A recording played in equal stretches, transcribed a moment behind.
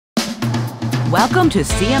Welcome to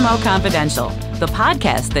CMO Confidential, the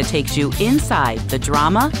podcast that takes you inside the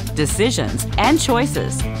drama, decisions, and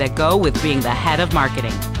choices that go with being the head of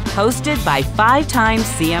marketing. Hosted by five-time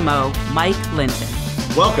CMO Mike Linton.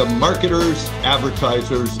 Welcome marketers,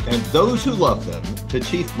 advertisers, and those who love them to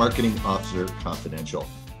Chief Marketing Officer Confidential.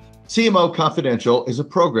 CMO Confidential is a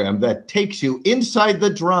program that takes you inside the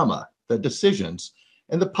drama, the decisions,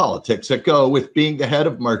 and the politics that go with being the head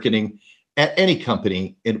of marketing at any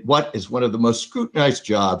company in what is one of the most scrutinized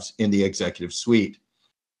jobs in the executive suite.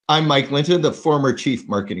 I'm Mike Linton, the former Chief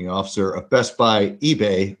Marketing Officer of Best Buy,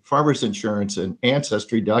 eBay, Farmers Insurance, and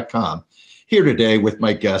Ancestry.com, here today with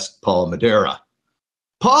my guest, Paul Madera.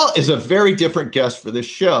 Paul is a very different guest for this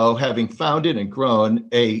show, having founded and grown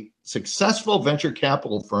a successful venture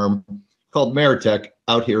capital firm called Madera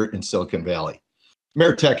out here in Silicon Valley.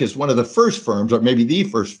 Madera is one of the first firms, or maybe the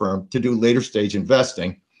first firm, to do later stage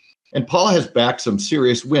investing. And Paul has backed some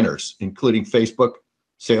serious winners, including Facebook,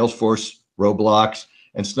 Salesforce, Roblox,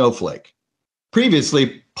 and Snowflake.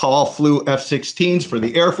 Previously, Paul flew F-16s for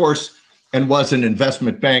the Air Force and was an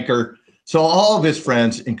investment banker. So all of his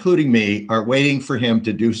friends, including me, are waiting for him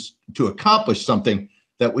to accomplish something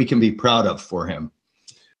that we can be proud of for him.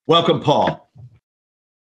 Welcome, Paul.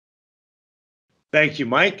 Thank you,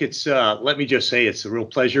 Mike. It's let me just say it's a real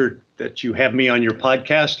pleasure that you have me on your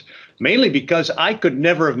podcast, mainly because I could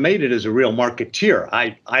never have made it as a real marketeer.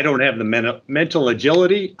 I don't have the mental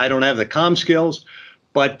agility. I don't have the comm skills,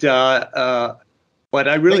 but I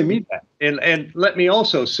really mean that. And let me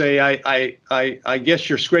also say, I guess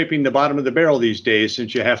you're scraping the bottom of the barrel these days,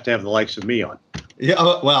 since you have to have the likes of me on.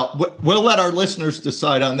 Yeah, well, we'll let our listeners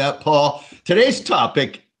decide on that, Paul. Today's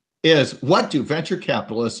topic is, what do venture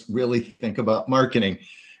capitalists really think about marketing?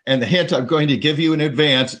 And the hint I'm going to give you in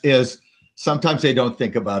advance is sometimes they don't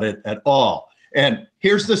think about it at all. And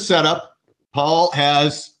here's the setup. Paul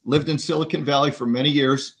has lived in Silicon Valley for many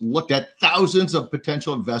years, looked at thousands of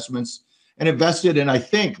potential investments, and invested in, I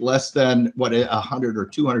think, less than 100 or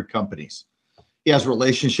 200 companies. He has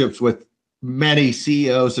relationships with many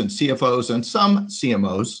CEOs and CFOs and some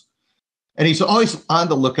CMOs. And he's always on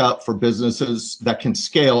the lookout for businesses that can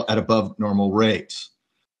scale at above normal rates.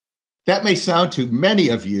 That may sound to many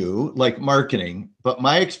of you like marketing, but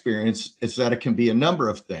my experience is that it can be a number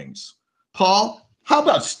of things. Paul, how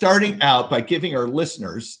about starting out by giving our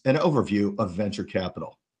listeners an overview of venture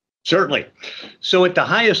capital? Certainly. So at the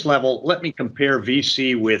highest level, let me compare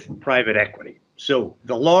VC with private equity. So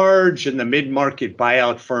the large and the mid-market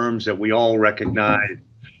buyout firms that we all recognize,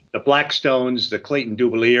 the Blackstones, the Clayton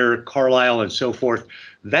Dubilier, Carlyle, and so forth,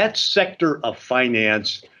 that sector of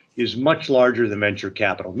finance is much larger than venture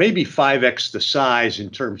capital, maybe 5x the size in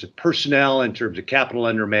terms of personnel, in terms of capital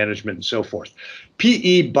under management, and so forth.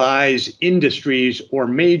 PE buys industries or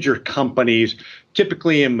major companies,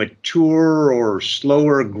 typically in mature or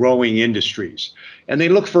slower growing industries. And they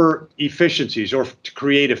look for efficiencies or to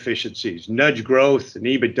create efficiencies, nudge growth and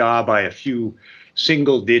EBITDA by a few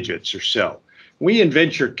single digits or so. We in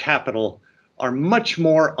venture capital are much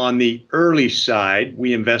more on the early side.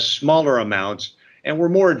 We invest smaller amounts, and we're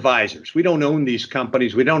more advisors. We don't own these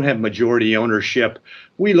companies. We don't have majority ownership.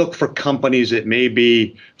 We look for companies that may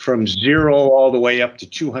be from 0 all the way up to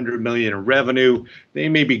 200 million in revenue. They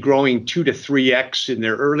may be growing 2 to 3x in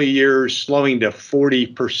their early years, slowing to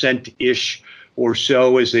 40%-ish or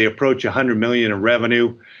so as they approach 100 million in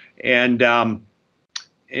revenue. And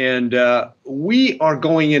we are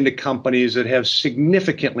going into companies that have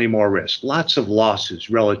significantly more risk, lots of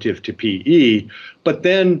losses relative to PE, but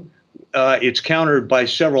then it's countered by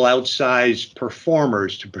several outsized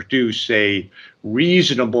performers to produce a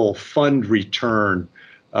reasonable fund return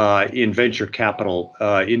in venture capital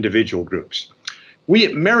individual groups. We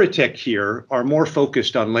at Madera here are more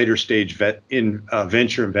focused on later stage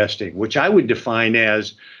venture investing, which I would define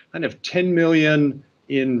as kind of 10 million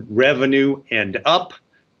in revenue and up.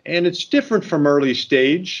 And it's different from early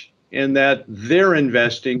stage in that they're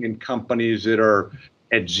investing in companies that are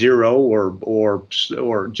at 0 or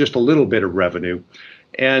just a little bit of revenue.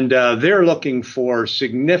 And they're looking for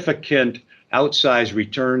significant outsized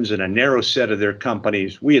returns in a narrow set of their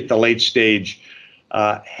companies. We at the late stage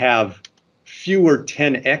have fewer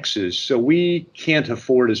 10Xs, so we can't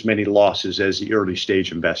afford as many losses as the early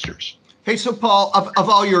stage investors. Hey, so Paul, of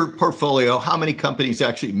all your portfolio, how many companies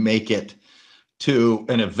actually make it to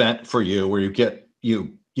an event for you where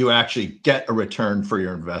you actually get a return for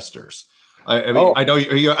your investors? I know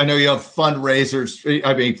you have fundraisers.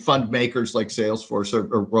 I mean, fund makers like Salesforce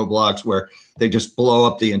or Roblox, where they just blow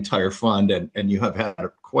up the entire fund, and you have had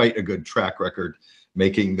quite a good track record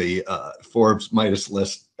making the Forbes Midas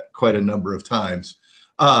list quite a number of times.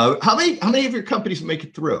 How many of your companies make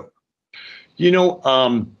it through? You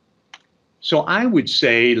know, so I would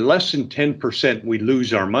say less than 10% we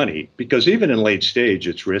lose our money, because even in late stage,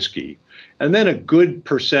 it's risky. And then a good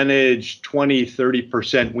percentage, 20,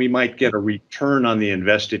 30%, we might get a return on the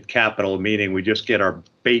invested capital, meaning we just get our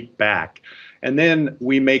bait back. And then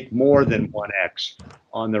we make more than 1x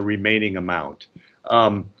on the remaining amount.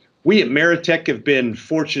 We at Meritech have been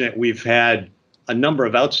fortunate. We've had a number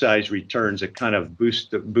of outsized returns that kind of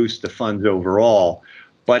boost the funds overall.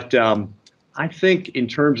 But I think in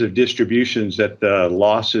terms of distributions, that the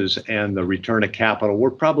losses and the return of capital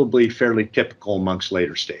were probably fairly typical amongst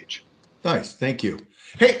later stage. Nice, thank you.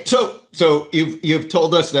 Hey, so you've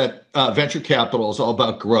told us that venture capital is all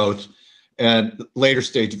about growth, and later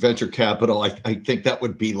stage venture capital, I think that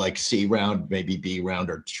would be like C round, maybe B round,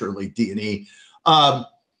 or surely D and E.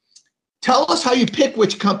 Tell us how you pick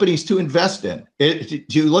which companies to invest in. Do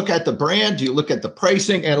you look at the brand? Do you look at the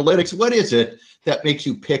pricing, analytics? What is it that makes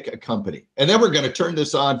you pick a company? And then we're going to turn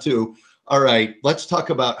this on to, all right, let's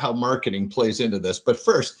talk about how marketing plays into this. But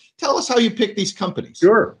first, tell us how you pick these companies.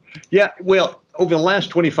 Sure. Yeah. Well, over the last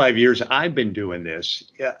 25 years, I've been doing this.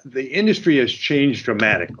 Yeah, the industry has changed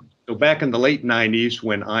dramatically. So back in the late 90s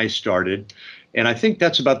when I started, and I think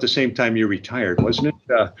that's about the same time you retired, wasn't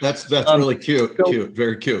it? That's really cute. Cute.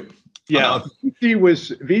 Very cute. Yeah.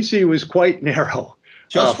 VC was quite narrow.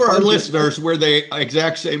 Just for our listeners, we're the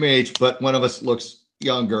exact same age, but one of us looks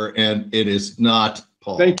younger, and it is not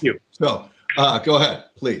Paul. Thank you. So go ahead,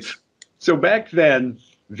 please. So back then,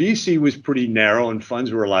 VC was pretty narrow and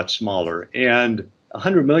funds were a lot smaller, and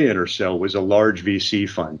 100 million or so was a large VC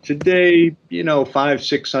fund. Today, 500,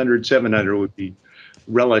 600, 700 would be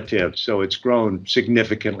relative. So it's grown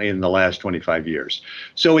significantly in the last 25 years.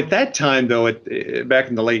 So at that time, though, back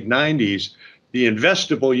in the late 90s, the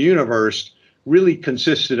investable universe really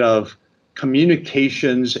consisted of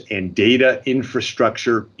communications and data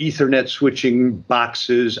infrastructure, Ethernet switching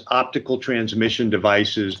boxes, optical transmission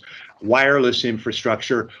devices, wireless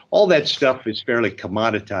infrastructure. All that stuff is fairly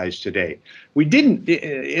commoditized today.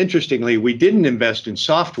 Interestingly, we didn't invest in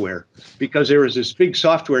software because there was this big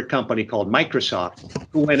software company called Microsoft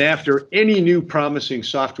who went after any new promising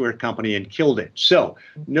software company and killed it. So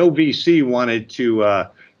no VC wanted to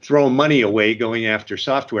throw money away going after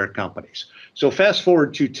software companies. So fast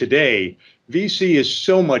forward to today, VC is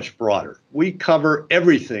so much broader. We cover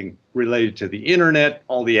everything related to the internet,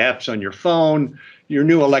 all the apps on your phone, your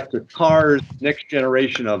new electric cars, next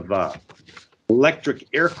generation of electric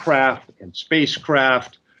aircraft and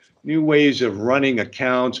spacecraft, new ways of running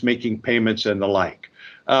accounts, making payments, and the like.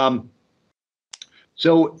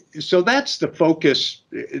 So that's the focus,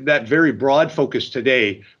 that very broad focus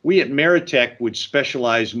today. We at Meritech would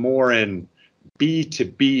specialize more in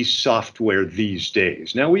B2B software these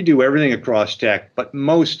days. Now, we do everything across tech, but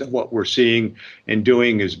most of what we're seeing and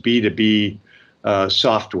doing is B2B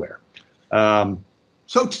software.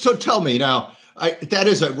 So tell me now, that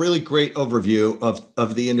is a really great overview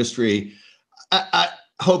of the industry.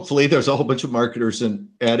 Hopefully there's a whole bunch of marketers and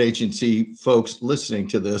ad agency folks listening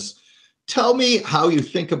to this. Tell me how you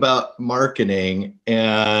think about marketing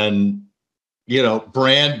and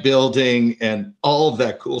brand building and all of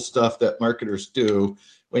that cool stuff that marketers do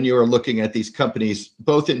when you are looking at these companies,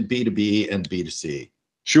 both in B2B and B2C.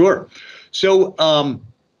 Sure. So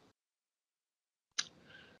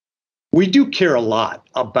we do care a lot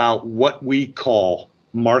about what we call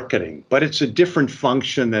marketing, but it's a different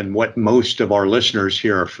function than what most of our listeners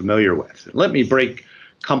here are familiar with. Let me break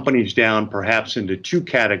companies down perhaps into two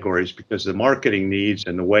categories, because the marketing needs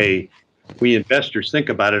and the way we investors think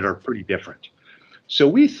about it are pretty different. So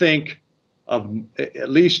we think of, at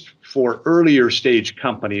least for earlier stage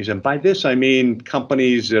companies, and by this I mean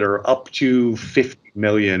companies that are up to 50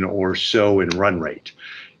 million or so in run rate.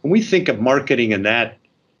 And we think of marketing in that,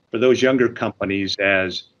 for those younger companies,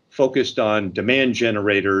 as focused on demand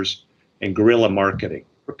generators and guerrilla marketing.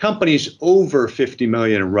 For companies over 50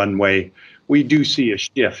 million in runway, we do see a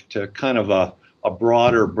shift to kind of a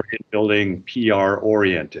broader brand building, PR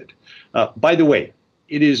oriented. By the way,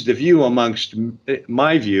 it is the view amongst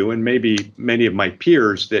my view and maybe many of my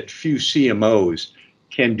peers that few CMOs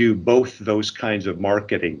can do both those kinds of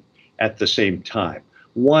marketing at the same time.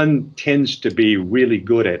 One tends to be really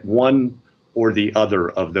good at one or the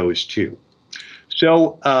other of those two.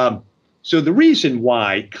 So the reason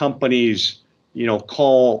why companies,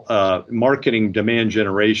 call marketing demand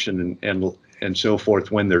generation and so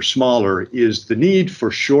forth when they're smaller is the need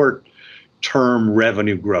for short-term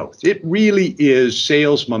revenue growth. It really is.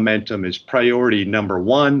 Sales momentum is priority number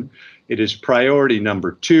one. It is priority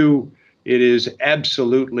number two. It is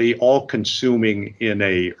absolutely all-consuming in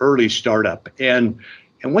a early startup. And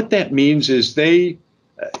what that means is they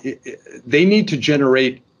they need to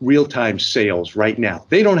generate real-time sales right now.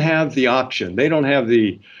 They don't have the option. They don't have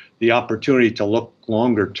the opportunity to look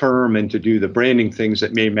longer term and to do the branding things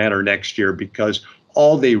that may matter next year, because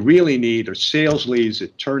all they really need are sales leads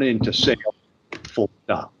that turn into sales, full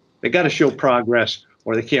stop. They got to show progress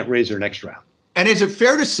or they can't raise their next round. And is it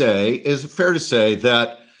fair to say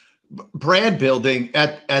that brand building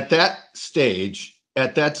at that stage,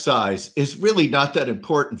 at that size, is really not that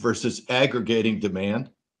important versus aggregating demand?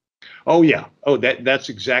 Oh yeah. Oh, that's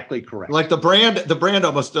exactly correct. Like the brand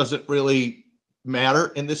almost doesn't really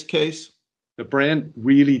matter in this case. The brand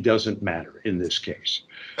really doesn't matter in this case.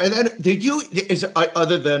 And then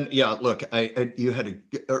other than, look, you had an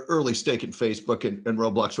early stake in Facebook and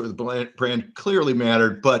Roblox where the brand clearly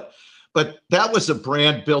mattered, but that was a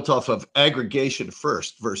brand built off of aggregation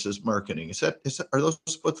first versus marketing. Are those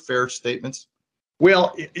both fair statements?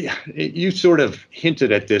 Well, you sort of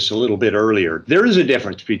hinted at this a little bit earlier. There is a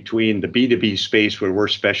difference between the B2B space where we're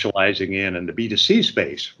specializing in and the B2C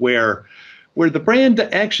space where the brand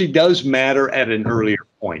actually does matter at an earlier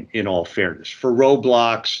point, in all fairness. For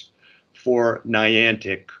Roblox, for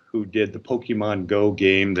Niantic, who did the Pokemon Go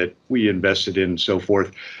game that we invested in and so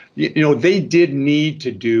forth, they did need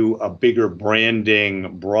to do a bigger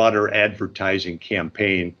branding, broader advertising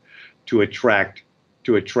campaign to attract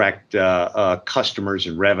customers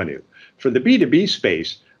and revenue. For the B2B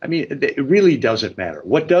space, I mean, it really doesn't matter.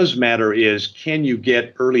 What does matter is, can you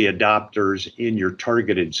get early adopters in your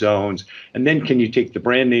targeted zones? And then can you take the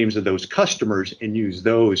brand names of those customers and use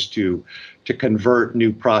those to convert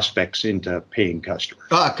new prospects into paying customers?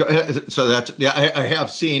 So I have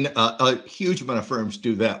seen a huge amount of firms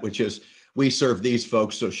do that, which is, we serve these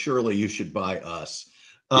folks, so surely you should buy us.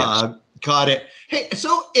 Yes. Got it. Hey,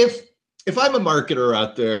 so if I'm a marketer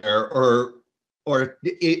out there or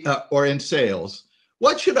in sales,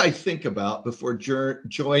 what should I think about before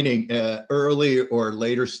joining an early or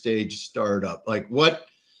later stage startup? Like what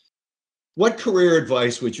career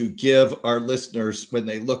advice would you give our listeners when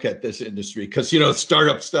they look at this industry? Because,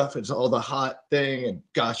 startup stuff is all the hot thing and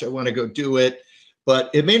gosh, I want to go do it, but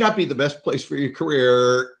it may not be the best place for your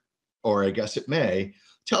career, or I guess it may.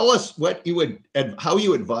 Tell us how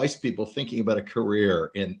you advise people thinking about a career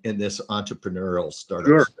in this entrepreneurial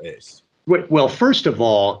startup space. Well, first of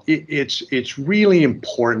all, it's really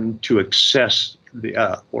important to assess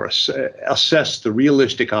the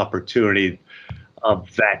realistic opportunity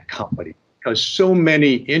of that company, because so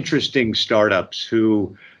many interesting startups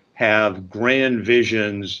who have grand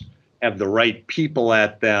visions, have the right people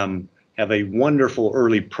at them, have a wonderful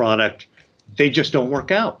early product, they just don't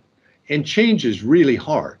work out, and change is really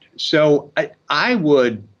hard. So I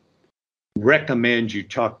would recommend you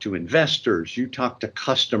talk to investors, you talk to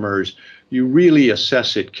customers, you really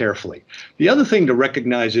assess it carefully. The other thing to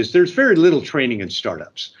recognize is there's very little training in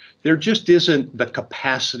startups. There just isn't the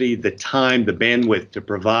capacity, the time, the bandwidth to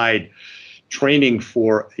provide training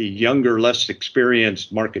for a younger, less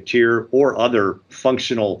experienced marketeer or other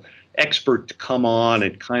functional expert to come on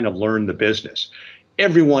and kind of learn the business.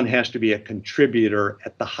 Everyone has to be a contributor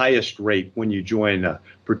at the highest rate when you join,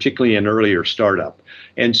 particularly an earlier startup.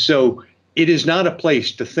 And so it is not a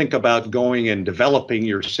place to think about going and developing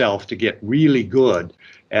yourself to get really good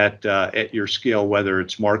at your skill, whether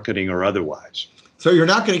it's marketing or otherwise. So you're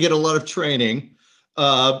not going to get a lot of training,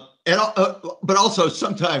 but also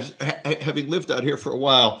sometimes, having lived out here for a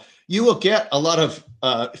while, you will get a lot of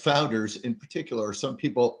founders in particular, or some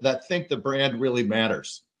people that think the brand really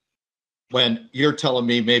matters. When you're telling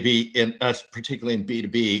me maybe particularly in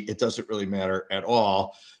B2B, it doesn't really matter at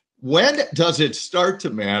all. When does it start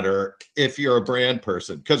to matter if you're a brand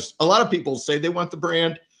person? Because a lot of people say they want the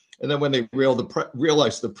brand, and then when they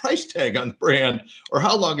realize the price tag on the brand or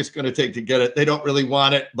how long it's going to take to get it, they don't really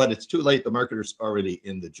want it, but it's too late. The marketer's already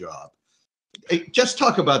in the job. Hey, just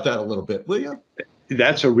talk about that a little bit, will you?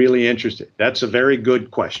 That's a very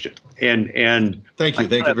good question. And thank you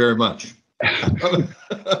very much.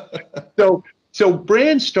 So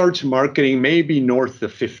brand starts marketing maybe north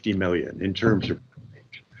of 50 million in terms of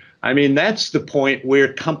reach. I mean, that's the point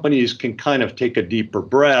where companies can kind of take a deeper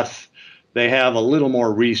breath. They have a little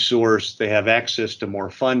more resource. They have access to more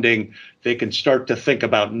funding. They can start to think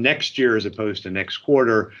about next year as opposed to next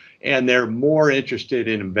quarter, and they're more interested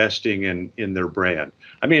in investing in their brand.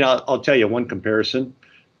 I mean, I'll tell you one comparison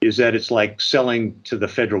is that it's like selling to the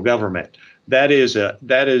federal government. That is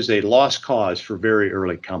a lost cause for very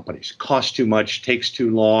early companies. Costs too much, takes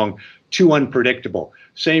too long, too unpredictable.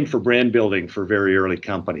 Same for brand building for very early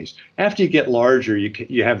companies. After you get larger,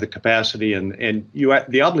 you have the capacity and you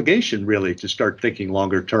have the obligation really to start thinking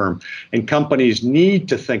longer term. And companies need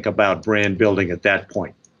to think about brand building at that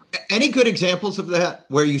point. Any good examples of that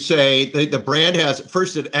where you say the brand has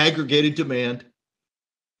first an aggregated demand,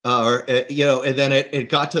 and then it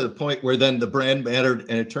got to the point where then the brand mattered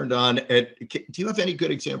and it turned on. Do you have any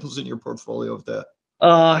good examples in your portfolio of that?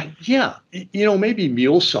 Yeah, maybe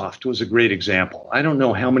MuleSoft was a great example. I don't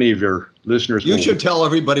know how many of your listeners. You should tell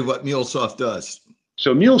everybody what MuleSoft does.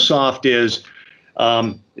 So MuleSoft is,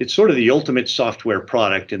 it's sort of the ultimate software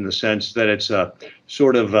product in the sense that it's a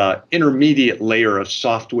sort of intermediate layer of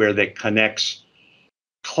software that connects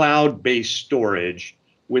cloud-based storage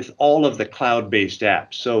with all of the cloud-based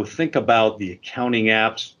apps. So think about the accounting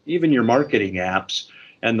apps, even your marketing apps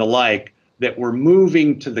and the like, that were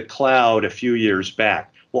moving to the cloud a few years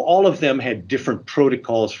back. Well, all of them had different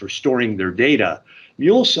protocols for storing their data.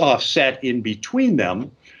 MuleSoft sat in between them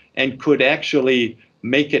and could actually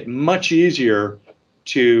make it much easier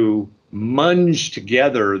to munge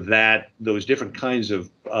together those different kinds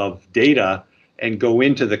of data and go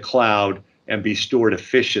into the cloud and be stored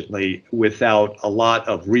efficiently without a lot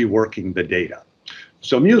of reworking the data.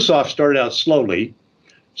 So MuleSoft started out slowly,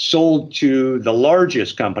 sold to the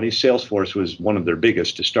largest company. Salesforce was one of their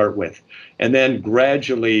biggest to start with, and then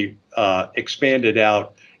gradually expanded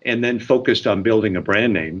out and then focused on building a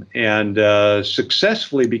brand name and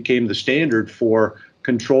successfully became the standard for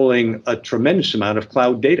controlling a tremendous amount of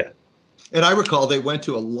cloud data. And I recall they went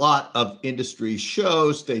to a lot of industry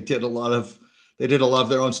shows. They did a lot of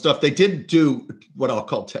their own stuff. They didn't do what I'll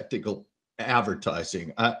call technical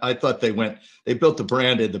advertising. I thought they built the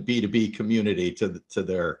brand in the B2B community to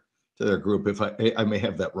their group. If I may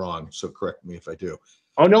have that wrong, so correct me if I do.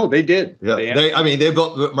 Oh no, they did. Yeah, they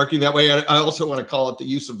built marketing that way. I also want to call it the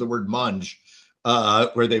use of the word munge,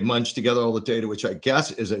 where they munge together all the data, which I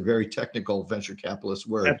guess is a very technical venture capitalist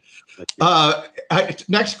word.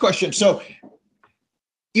 Next question. So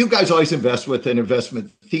you guys always invest with an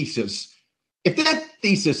investment thesis. If that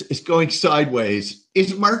thesis is going sideways,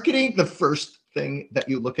 is marketing the first thing that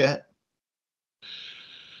you look at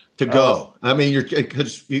to go? I mean, you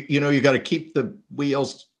got to keep the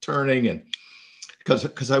wheels turning, and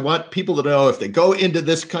because I want people to know if they go into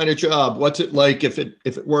this kind of job, what's it like? If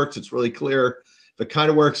it works, it's really clear. If it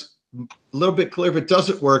kind of works, a little bit clear. If it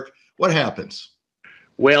doesn't work, what happens?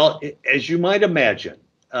 Well, as you might imagine,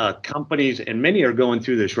 companies, and many are going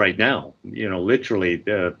through this right now. Literally,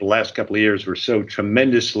 the last couple of years were so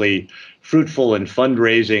tremendously fruitful in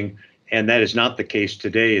fundraising, and that is not the case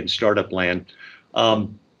today in startup land.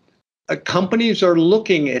 Companies are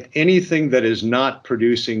looking at anything that is not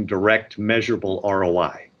producing direct measurable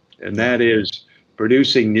ROI, and that is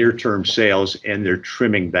producing near-term sales, and they're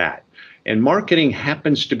trimming that. And marketing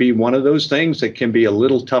happens to be one of those things that can be a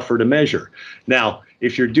little tougher to measure. Now,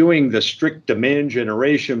 if you're doing the strict demand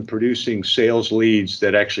generation, producing sales leads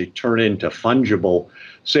that actually turn into fungible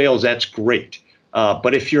sales, that's great.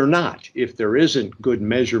 But if you're not, if there isn't good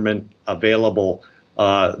measurement available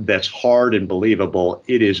that's hard and believable,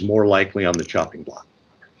 it is more likely on the chopping block.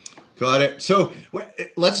 Got it. So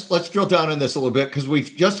let's drill down on this a little bit, because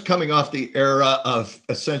we've just coming off the era of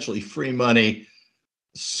essentially free money,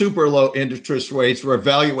 super low interest rates, where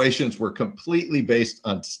valuations were completely based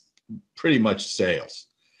on pretty much sales.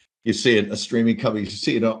 You see it in a streaming company, you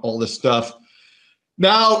see it in all this stuff.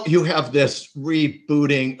 Now you have this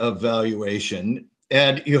rebooting of valuation,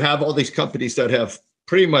 and you have all these companies that have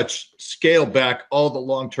pretty much scaled back all the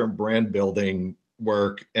long-term brand building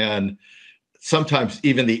work, and sometimes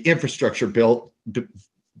even the infrastructure build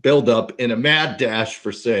up in a mad dash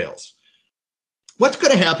for sales. What's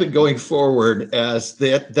going to happen going forward as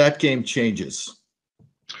that game changes?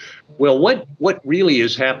 Well, what really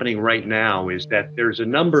is happening right now is that there's a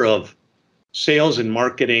number of sales and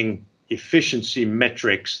marketing efficiency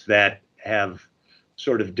metrics that have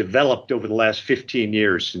sort of developed over the last 15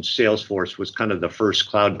 years since Salesforce was kind of the first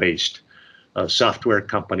cloud-based software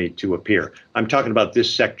company to appear. I'm talking about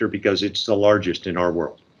this sector because it's the largest in our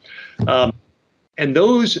world. And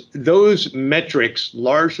those metrics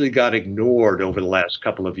largely got ignored over the last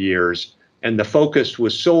couple of years, and the focus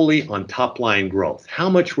was solely on top-line growth. How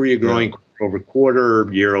much were you growing over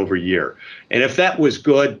quarter, year over year? And if that was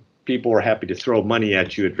good, people were happy to throw money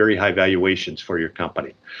at you at very high valuations for your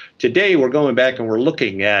company. Today, we're going back and we're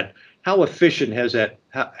looking at how efficient has that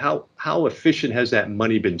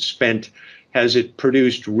money been spent? Has it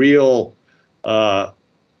produced real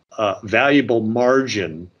valuable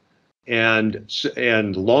margin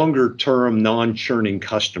and longer term non-churning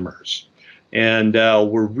customers? And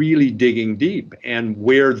we're really digging deep. And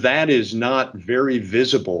where that is not very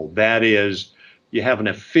visible, that is, you have an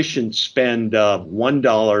efficient spend of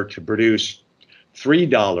 $1 to produce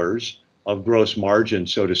 $3 of gross margin,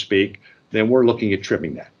 so to speak, then we're looking at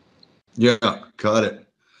trimming that. Yeah, got it.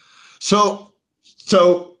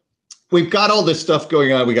 So we've got all this stuff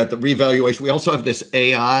going on. We got the revaluation. We also have this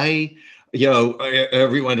AI.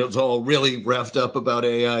 Everyone is all really revved up about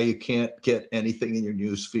AI. You can't get anything in your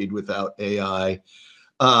news feed without AI.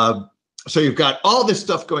 So you've got all this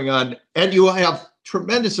stuff going on, and you have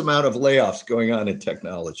tremendous amount of layoffs going on in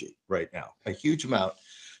technology right now, a huge amount.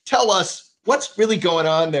 Tell us what's really going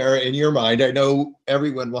on there in your mind. I know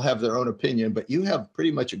everyone will have their own opinion, but you have pretty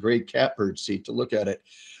much a great catbird seat to look at it.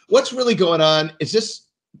 What's really going on? Is this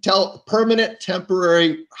permanent,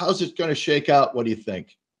 temporary? How's it going to shake out? What do you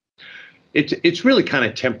think? It's really kind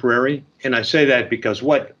of temporary. And I say that because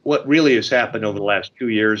what really has happened over the last 2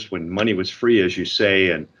 years, when money was free, as you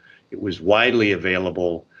say, and it was widely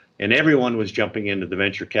available, and everyone was jumping into the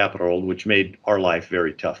venture capital world, which made our life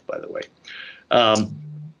very tough, by the way.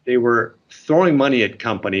 They were throwing money at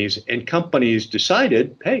companies, and companies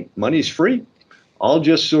decided, hey, money's free. I'll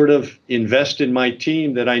just sort of invest in my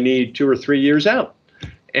team that I need 2 or 3 years out.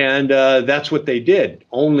 And that's what they did.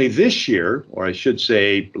 Only this year, or I should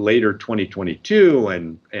say later 2022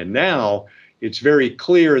 and now, it's very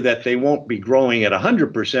clear that they won't be growing at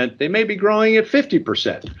 100%. They may be growing at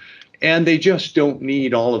 50%. And they just don't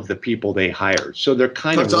need all of the people they hired. So they're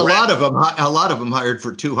kind of a lot of them hired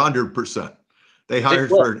for 200%. They hired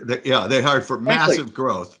for massive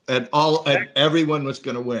growth, and everyone was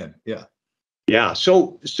going to win. Yeah. Yeah.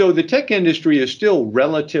 So the tech industry is still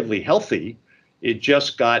relatively healthy. It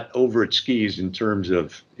just got over its skis in terms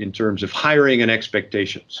of hiring and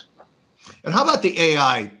expectations. And how about the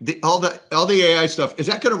AI? All the AI stuff, is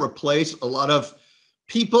that going to replace a lot of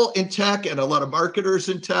people in tech and a lot of marketers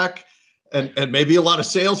in tech, and maybe a lot of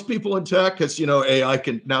salespeople in tech? Because AI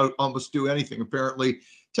can now almost do anything, apparently.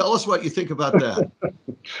 Tell us what you think about that.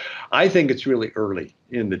 I think it's really early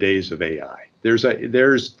in the days of AI.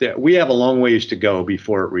 We have a long ways to go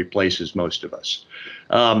before it replaces most of us.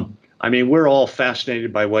 I mean, we're all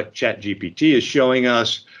fascinated by what ChatGPT is showing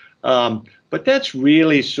us, but that's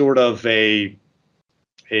really sort of a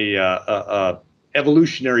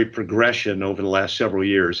evolutionary progression over the last several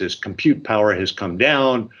years as compute power has come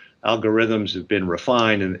down, algorithms have been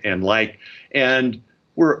refined and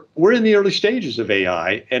we're in the early stages of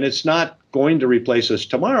AI, and it's not going to replace us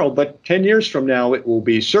tomorrow, but 10 years from now, it will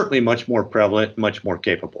be certainly much more prevalent, much more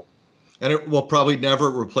capable. And it will probably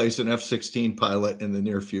never replace an F-16 pilot in the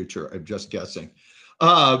near future. I'm just guessing.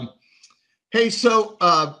 Hey, so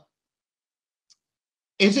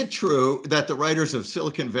is it true that the writers of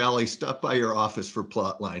Silicon Valley stopped by your office for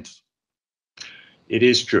plot lines? It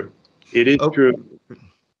is true. It is true.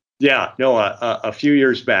 Yeah, no, a few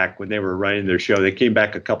years back when they were writing their show, they came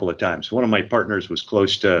back a couple of times. One of my partners was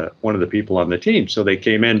close to one of the people on the team, so they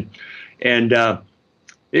came in, and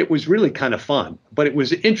it was really kind of fun. But it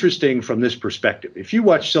was interesting from this perspective. If you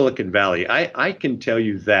watch Silicon Valley, I can tell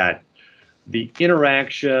you that the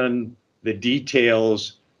interaction, the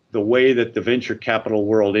details, the way that the venture capital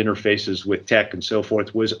world interfaces with tech and so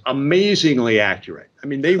forth was amazingly accurate. I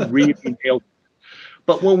mean, they really nailed it.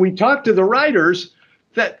 But when we talked to the writers,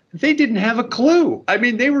 that they didn't have a clue. I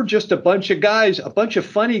mean, they were just a bunch of guys, a bunch of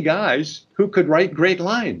funny guys who could write great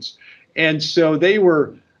lines. And so they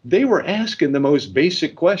were asking the most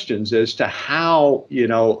basic questions as to how,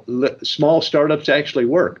 small startups actually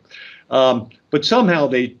work. But somehow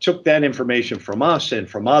they took that information from us and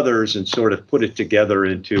from others and sort of put it together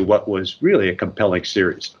into what was really a compelling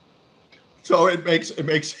series. So it makes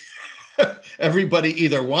everybody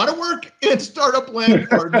either want to work in startup land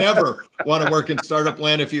or never want to work in startup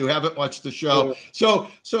land if you haven't watched the show. So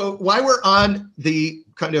while we're on the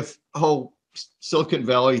kind of whole Silicon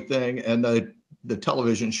Valley thing and the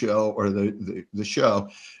television show or the show,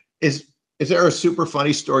 is there a super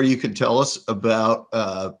funny story you can tell us about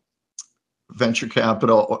venture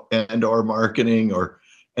capital and or marketing or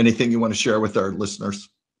anything you want to share with our listeners?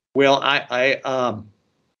 Well,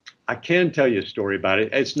 I can tell you a story about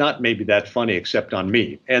it. It's not maybe that funny except on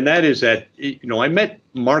me. And that is that, I met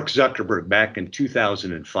Mark Zuckerberg back in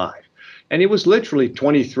 2005. And he was literally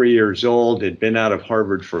 23 years old, had been out of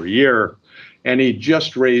Harvard for a year. And he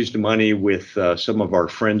just raised money with some of our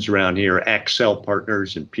friends around here, Accel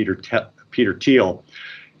Partners and Peter Thiel.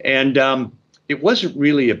 And it wasn't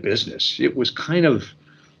really a business. It was kind of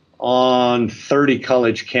on 30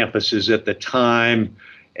 college campuses at the time.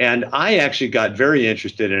 And I actually got very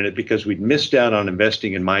interested in it because we'd missed out on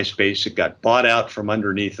investing in MySpace. It got bought out from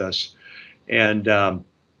underneath us. And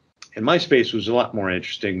MySpace was a lot more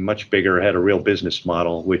interesting, much bigger, had a real business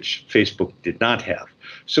model, which Facebook did not have.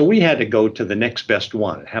 So we had to go to the next best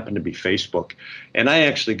one. It happened to be Facebook. And I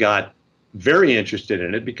actually got very interested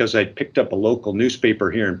in it because I picked up a local newspaper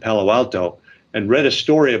here in Palo Alto. and read a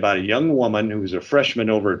story about a young woman who was a freshman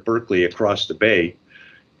over at Berkeley across the bay.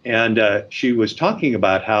 And she was talking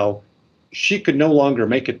about how she could no longer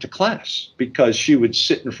make it to class because she would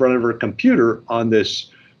sit in front of her computer on this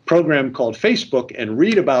program called Facebook and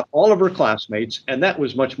read about all of her classmates. And that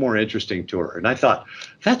was much more interesting to her. And I thought,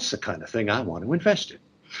 that's the kind of thing I want to invest in.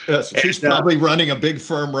 Yes, she's probably running a big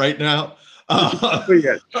firm right now.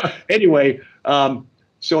 Anyway,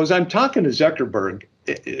 so as I'm talking to Zuckerberg,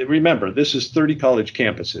 remember, this is 30 college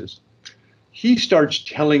campuses. He starts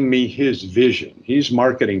telling me his vision. He's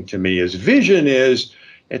marketing to me. His vision is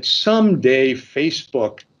that someday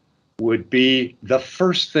Facebook would be the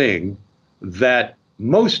first thing that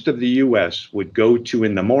most of the US would go to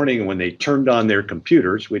in the morning when they turned on their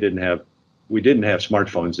computers. We didn't have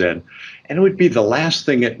smartphones then. And it would be the last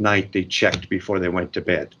thing at night they checked before they went to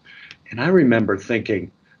bed. And I remember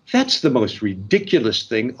thinking, that's the most ridiculous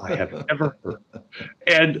thing I have ever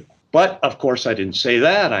heard. But of course I didn't say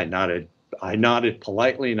that. I nodded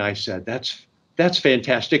politely and I said, that's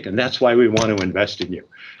fantastic. And that's why we want to invest in you.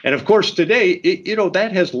 And of course today,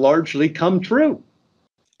 that has largely come true.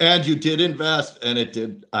 And you did invest, and it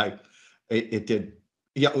did.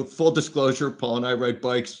 Yeah, full disclosure, Paul and I ride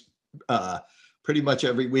bikes pretty much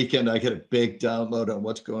every weekend. I get a big download on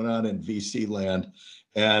what's going on in VC land.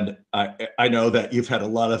 And I know that you've had a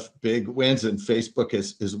lot of big wins, and Facebook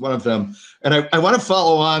is one of them. And I want to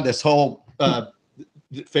follow on this whole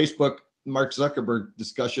Facebook Mark Zuckerberg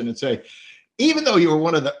discussion and say, even though you were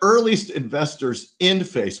one of the earliest investors in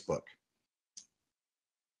Facebook,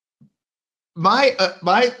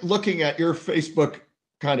 my looking at your Facebook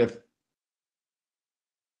kind of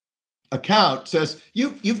account says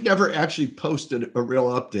you've never actually posted a real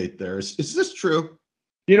update there. Is this true?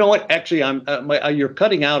 You know what? Actually, you're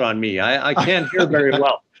cutting out on me. I can't hear very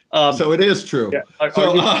well. So it is true. Yeah.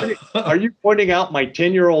 Are you pointing out my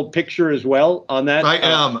 10-year-old picture as well on that? I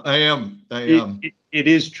am. It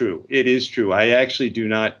is true. It is true. I actually do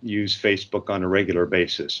not use Facebook on a regular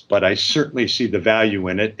basis, but I certainly see the value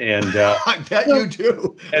in it. And I bet you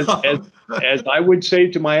do. as I would say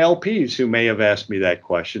to my LPs who may have asked me that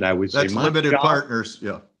question, I would say that's limited partners.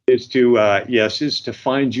 Yeah. Is to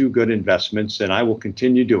find you good investments, and I will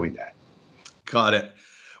continue doing that. Got it.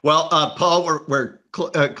 Well, Paul, we're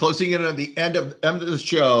closing in on the end of the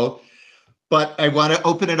show, but I want to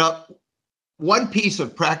open it up. One piece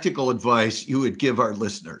of practical advice you would give our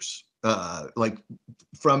listeners, like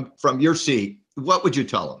from your seat, what would you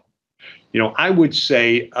tell them? I would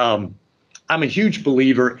say I'm a huge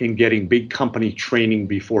believer in getting big company training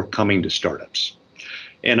before coming to startups.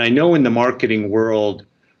 And I know in the marketing world,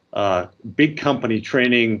 big company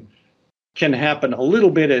training can happen a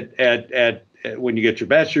little bit at when you get your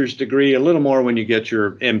bachelor's degree, a little more when you get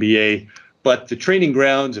your MBA. But the training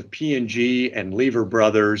grounds of P&G and Lever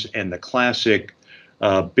Brothers and the classic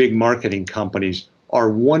big marketing companies are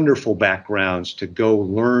wonderful backgrounds to go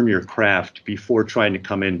learn your craft before trying to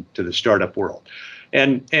come into the startup world.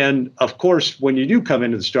 And of course, when you do come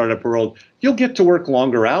into the startup world, you'll get to work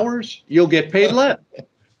longer hours. You'll get paid less.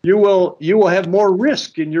 You will have more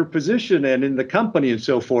risk in your position and in the company and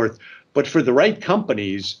so forth. But for the right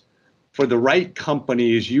companies,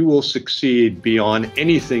 you will succeed beyond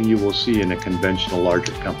anything you will see in a conventional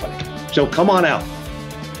larger company. So come on out.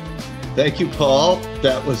 Thank you, Paul.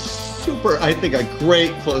 That was super, I think, a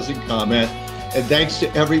great closing comment. And thanks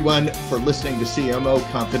to everyone for listening to CMO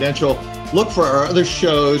Confidential. Look for our other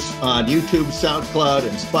shows on YouTube, SoundCloud,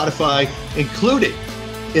 and Spotify, including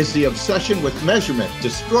Is the Obsession with Measurement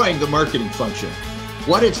Destroying the Marketing Function?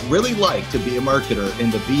 What it's really like to be a marketer in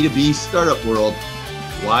the B2B startup world,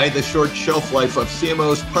 why the short shelf life of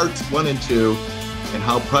CMOs parts 1 and 2, and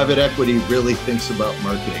how private equity really thinks about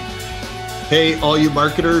marketing. Hey, all you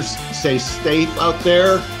marketers, stay safe out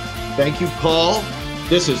there. Thank you, Paul.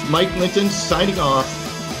 This is Mike Linton signing off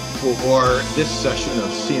for this session of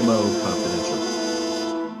CMO Confidential.